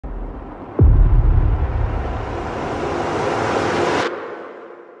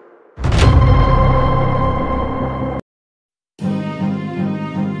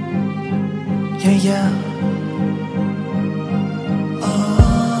yeah.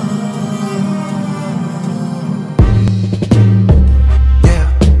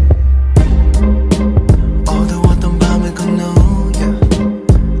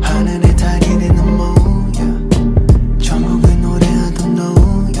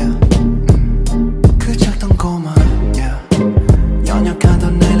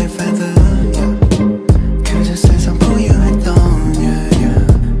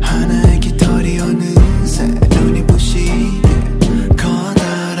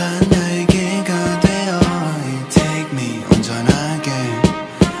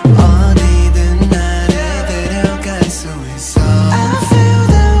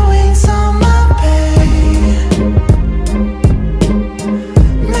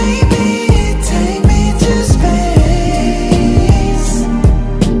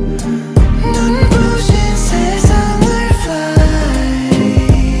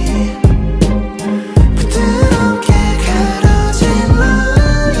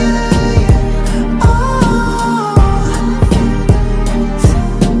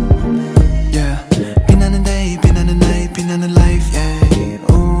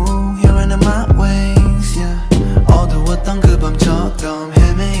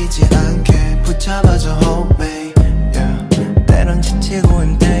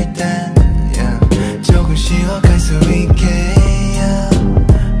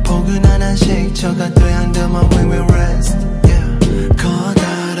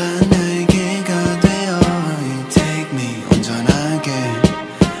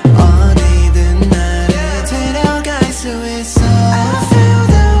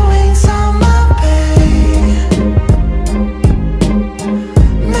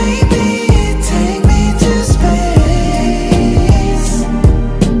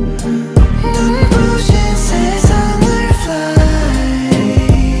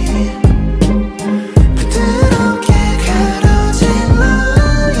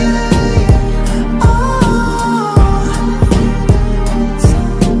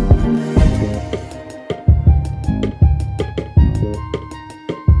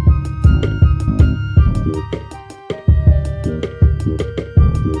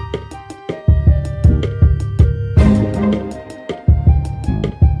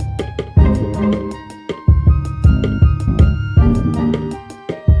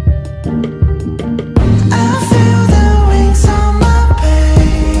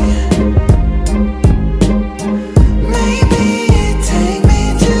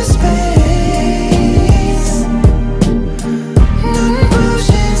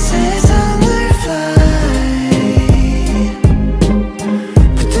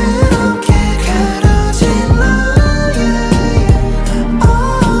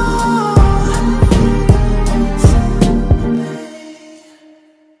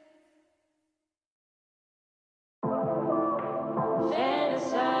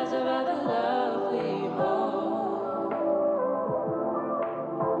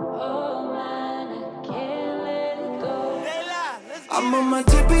 I'm on my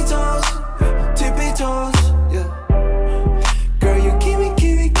tippy toes, yeah. Girl, you keep me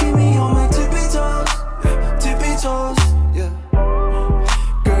on my tippy toes, yeah.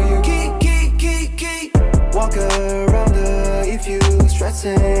 Girl, you keep walk around her if you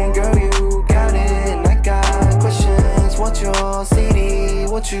stressing. Girl, you got it, and I got questions. What's your city?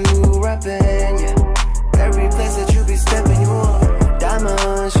 What you rapping? Yeah. Every place that you be stepping, you are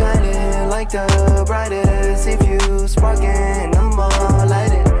diamond shining like the brightest. If you sparking, I'm all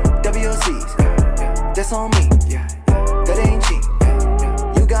lighted. WOCs, that's on me. That ain't cheap.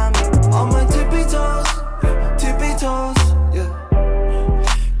 You got me on my tippy toes, yeah.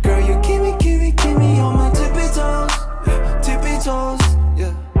 Girl, you keep me on my tippy toes,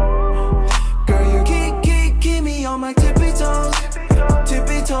 yeah. Girl, you keep me on my tippy toes,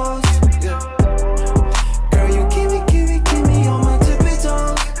 yeah. Girl, you keep me on my tippy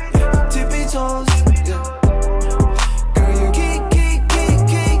toes, yeah. Girl, you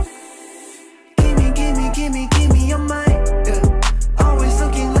keep me on my, yeah. Always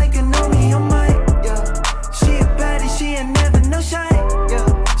looking like a know me on my, yeah. She a baddie, she ain't never no shy, yeah.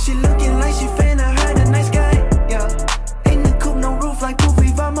 She looking like she finna hurt a nice guy, yeah. Ain't the coupe, no roof like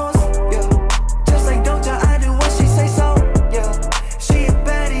Poofy Vamos, yeah. Just like Doja, I do what she say so, yeah. She a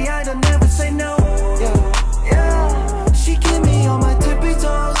baddie, I don't never say no, yeah. Yeah, she keep me on my tippy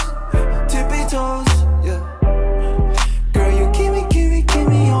toes, yeah. Girl, you keep me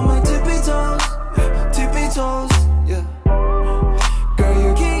on my tippy toes, yeah. Girl,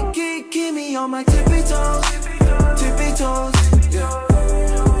 you keep me on my tippy toes, yeah.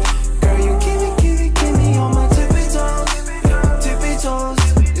 Girl, you keep me on my tippy toes,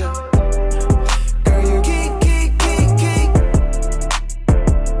 yeah.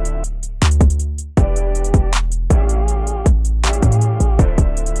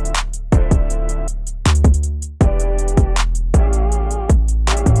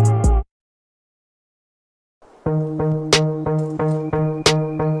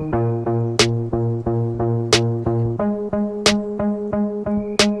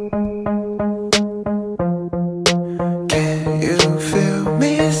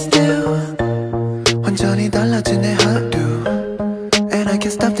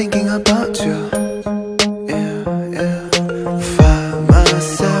 stop thinking about you. Yeah, yeah. Find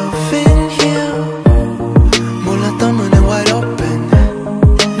myself in here. 몰랐던 문은 wide open.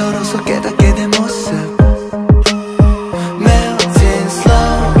 너로서 깨닫게 된 모습. Melting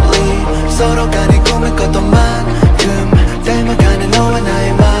slowly. 서로 간의 꿈을 꿨던 만큼 닮아가는 너와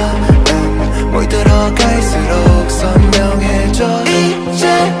나의 마음. 물들어갈수록 선명해져. 이제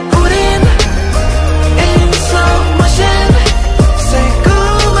우린 in slow motion. 새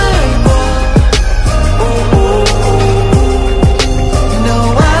꿈을 꿔.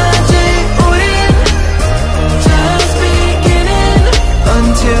 너와 아직 우린 just beginning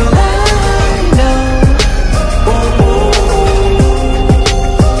until I know.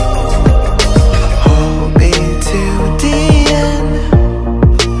 Hold me till the end.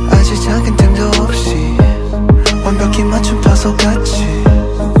 아직 작은 틈도 없이 완벽히 맞춘 파도같이.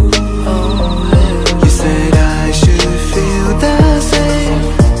 You said I should feel the same.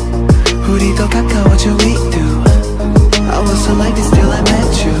 우리 더 가까워져 we do. I was so like this till I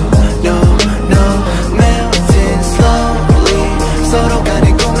met you. No, no, melting slowly. 서로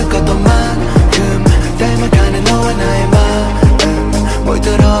간의 꿈을 꿨던 만큼 닮아가는 너와 나의 마음.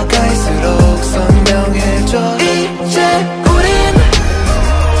 물들어갈수록 선명해져. 이제 우린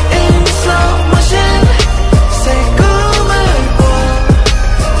in slow motion. 새 꿈을 꿔.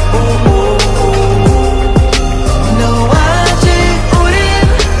 너와 아직 우린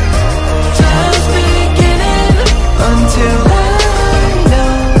just beginning until I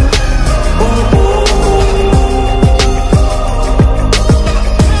know.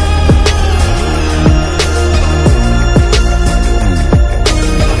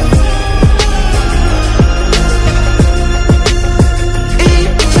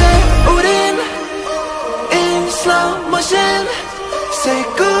 이제 우린 in slow motion. 새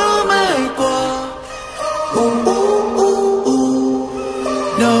꿈을 꿔.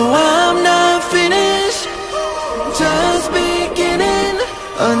 No, I'm not finished. Just beginning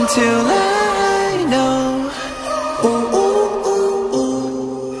until I know.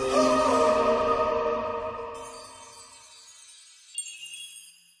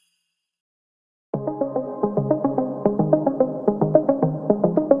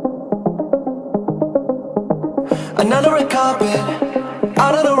 Another red carpet,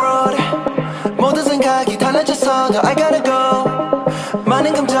 out of the road. 모든 생각이 달라졌어. Now I gotta go.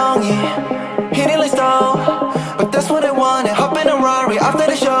 많은 감정이 hitting like stone. But that's what I wanted. Hop in a Rari after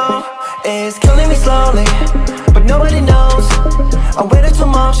the show. It's killing me slowly, but nobody knows. I waited too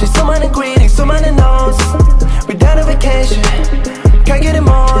much. 수많은 greetings, 수많은 no's. Without a vacation, can't get it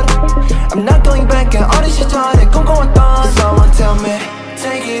more. I'm not going back. 어린 시절에 꿈꿔왔던. Someone tell me,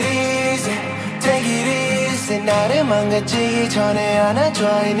 take it easy, take it easy. 나를 망가지기 전에 안아줘.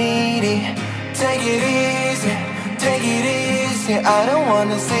 I need it. Take it easy, take it easy. I don't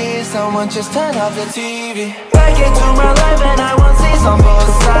wanna see someone just turn off the TV. Back into my life and I want seats on both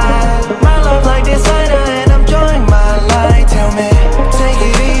sides. My love like designer and I'm enjoying my life. Tell me, take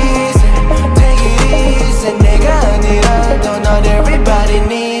it easy, take it easy. 내가 아니라도 not everybody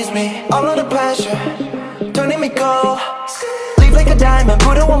needs me. All of the pressure, don't let me go. Leave like a diamond,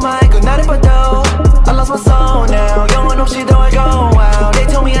 부러워 말고 나를 봐도. I lost my soul now, 영혼 없이 더 I go out. They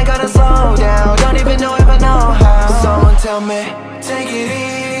told me I gotta slow down, don't even know if I know how. Someone tell me, take it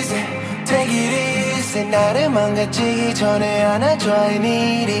easy, take it easy. 나를 망가지기 전에 안아줘. I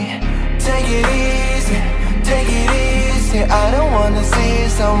need it. Take it easy, take it easy. I don't wanna see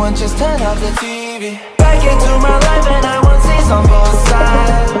someone just turn off the TV. Back into my life and I want seats on both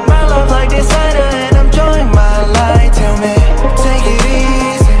sides. My love like designer and I'm enjoying my life. Tell me, take it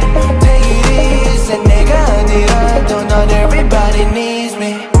easy, take it easy. 내가 아니라도 not everybody needs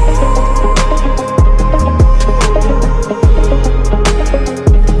me.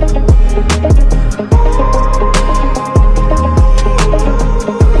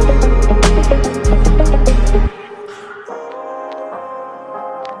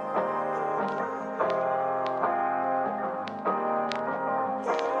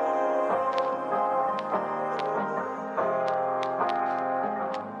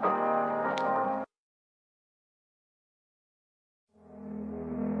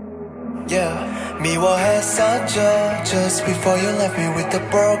 Yeah, 미워했었죠. Just before you left me with a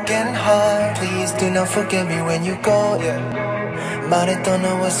broken heart. Please do not forget me when you go. Yeah, 말했던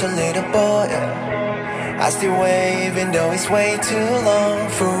I was a little boy. Yeah. I still wait even though it's way too long.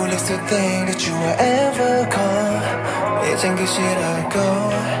 Foolish to think that you were ever caught. 이젠 그 싫어하고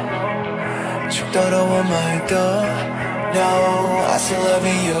죽더러워 말도. No, I still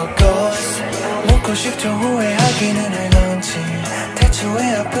loving your ghost. 묻고 싶죠. 후회하기는 할런지.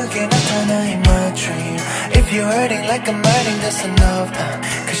 대초에 아프게 나타나 in my dream. If you're hurting like I'm hurting, that's enough.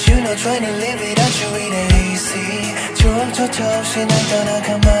 You know trying to live without you ain't easy 추억조차 없이 날 떠나간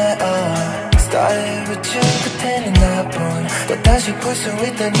my own Started with you 그때는 나뿐 또다시 볼 수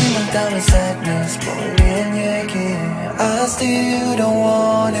있던 희망 따윈 sadness 뭘 위한 얘기 I still don't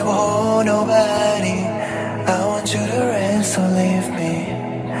want ever hold nobody I want you to rest so leave me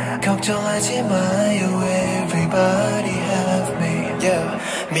걱정하지 마요 everybody have me yeah.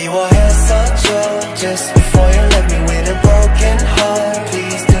 미워했었죠 just before you left me with a broken heart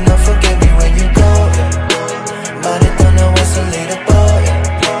Please do not forget me when you go 말했던 I was a little boy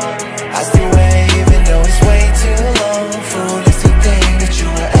I still wait even though it's way too long Foolish to think that you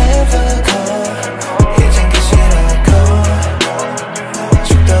will ever call 이젠 끝이라고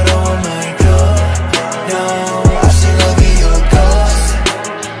죽더라도 oh my god No, I still love you cause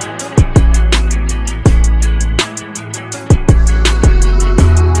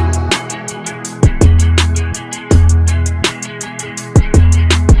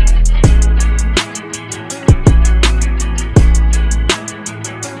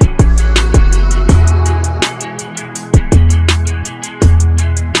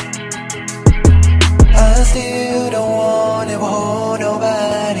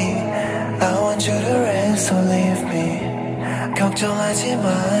걱정하지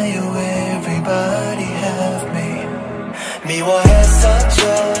마요 everybody have me 미워했었죠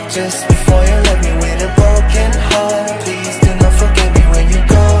just before you left me with a broken heart Please do not forget me when you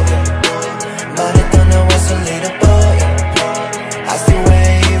go 말했던 I was a little boy I still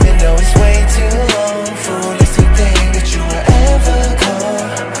wait even though it's way too long Foolish to think that you will ever call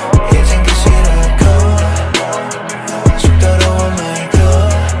이젠 끝이라고 죽더라도 oh my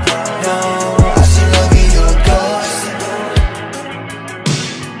god No, I still love you cause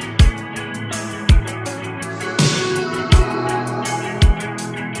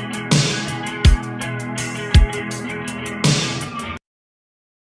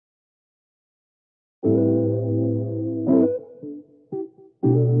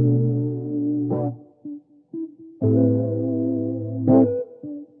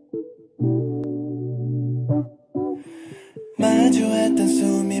마주했던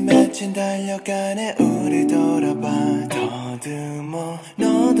숨이 맺힌 달려가네 우리 돌아봐 더듬어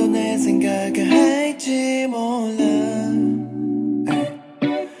너도 내 생각을 할지 몰라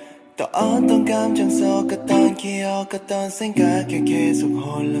또 어떤 감정 속 어떤 기억 어떤 생각에 계속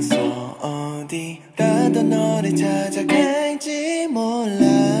홀려서 어디라도 너를 찾아갈지 몰라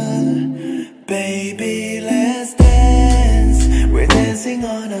Baby let's dance We're dancing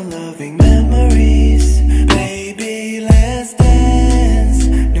on our loving memories Baby let's dance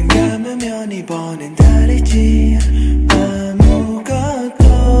눈 감으면 이번엔 다르지 아무것도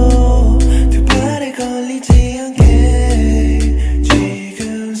두 발에 걸리지 않게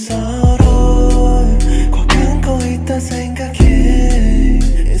지금 서로 꼭 안고 있다 생각해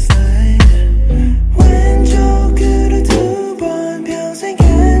It's like 왼쪽으로 두 번 평생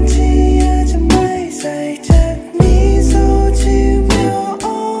같이 하자 말 살짝 미소 지으며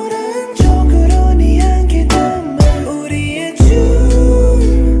오른쪽으로 네 향기 담아 우리의 춤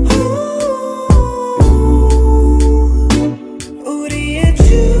우리의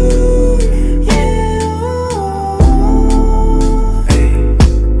춤 yeah.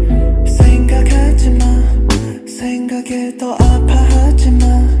 생각하지 마 생각해도 아파하지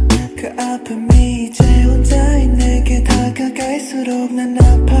마 그 아픔이 이제 혼자인 내게 다가갈수록 난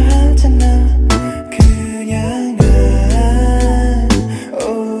아파하잖아 그냥 난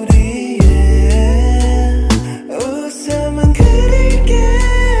우리의 웃음은 그릴게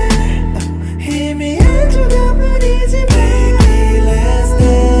희미한 조각뿐이지 Baby let's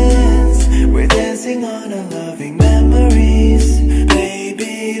dance We're dancing on our loving memories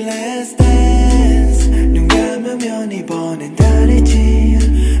Baby let's dance 눈 감으면 이번엔 다르지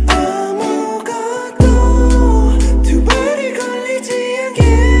아무것도 두 발이 걸리지 않게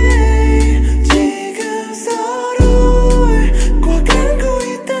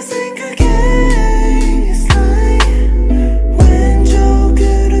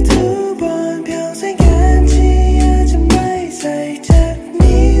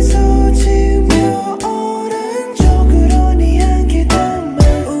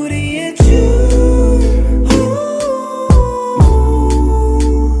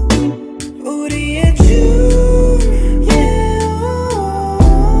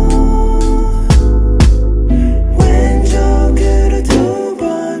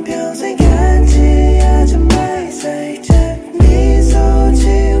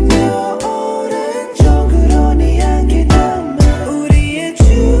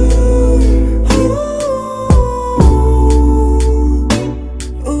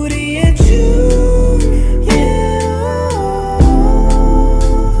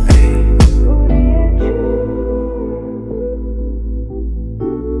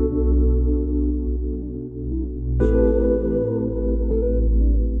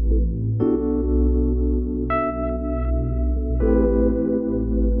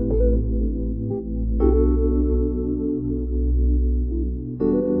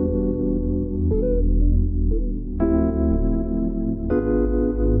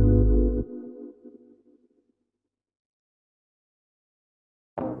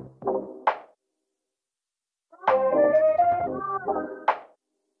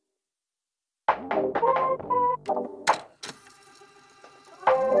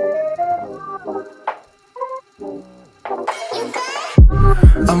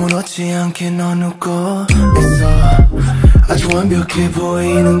아무렇지 않게 넌 웃고 있어. 아주 완벽해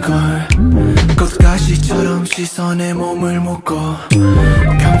보이는걸. 꽃가시처럼 시선에 몸을 묶고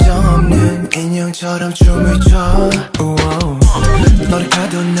감정 없는 인형처럼 춤을 춰. 너를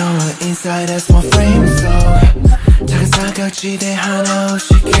가둔 너와 inside as my frame so 작은 사각지대 하나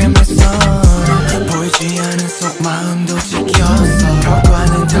없이 캠했어. 보이지 않은 속마음도 지켰어.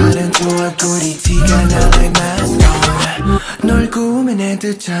 벽과는 다른 두 얼굴이 티가 나 like mascot. 널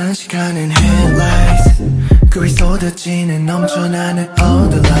꾸며내듯 장식하는 headlights. 그 위 쏟아지는 넘쳐나는 all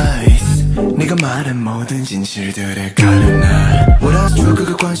the lies. 네가 말한 모든 진실들을 가르나. What else true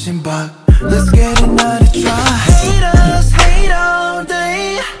그거 관심 박. Let's get another try. Hate us, hate all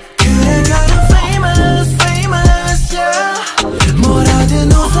day. 그래 가는 famous, famous, yeah.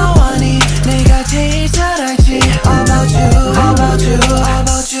 뭐라든 웃어하니 내가 제일 잘 알지. About you, about you,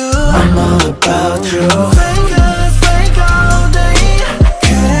 about you. I'm all about you. Fake us, fake all day.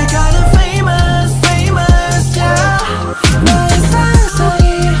 그래 가는 famous, famous, yeah. 너의 상상이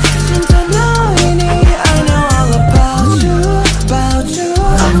진짜 너이니. I know all about you, about you.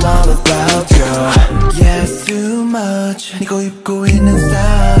 I'm all about you. Yes, too much. 네가 입고 있는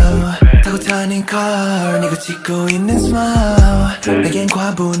style. 타고 타는 car. 네가 짓고 있는 smile. 내겐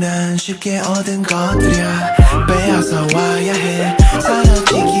과분한 쉽게 얻은 것들이야. 빼앗아 와야 해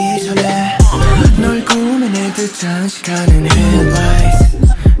사라지기 전에. 널 꾸며내듯 장식하는 headlights.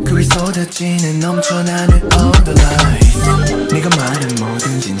 그 위 쏟아지는 넘쳐나는 all the lies. 네가 말한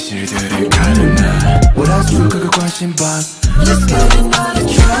모든 진실들을 가르나. What else true 그거 관심 박. Let's get another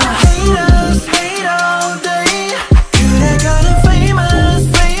try. Hate us, hate all day. 그래 가는 famous,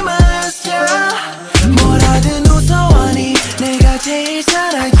 famous, yeah. 뭐라든 웃어하니 내가 제일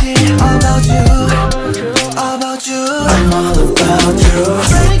잘 알지. About you, about you. I'm all about you.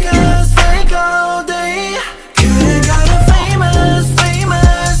 Fake us, fake all day. 그래 가는 famous,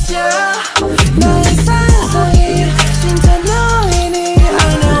 famous, yeah. 나의 상상이 진짜 너이니.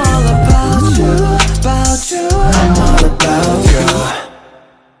 I know all about you, about you. I'm all about you.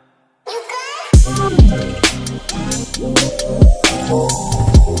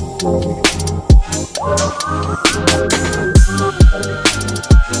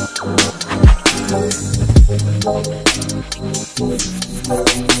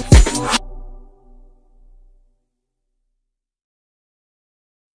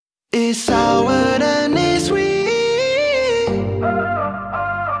 It's sour and it's sweet.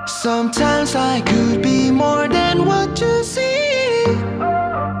 Sometimes I could be more than what you see.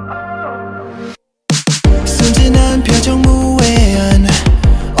 순진한 표정 무해한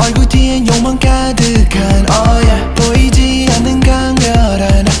얼굴 뒤엔 욕망 가득한 oh yeah. 보이지 않는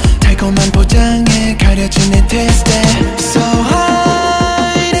강렬한 달콤한 포장에 가려진 내 taste. So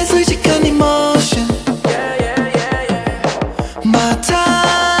high 내 솔직한 emotion. My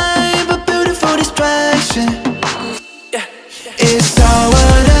type of beautiful distraction. It's sour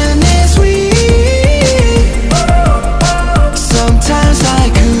and it's sweet. Sometimes I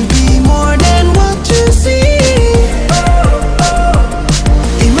could be more than what you see.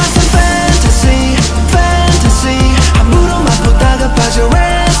 It must be fantasy, fantasy. 함부로 맛보다가 빠져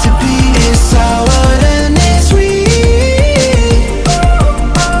recipe. It's sour and it's sweet.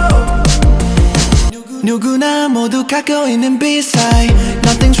 누구나 모두 갖고 있는 B-side.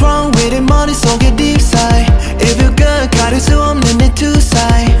 Nothing's wrong with it 머릿속에 deep sigh. If you good 가릴 수 없는 내 two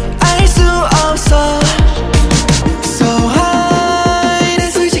side. 알 수 없어. So high 내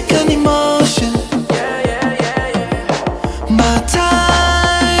솔직한 emotion. My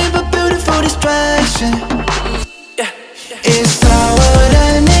type of beautiful distraction.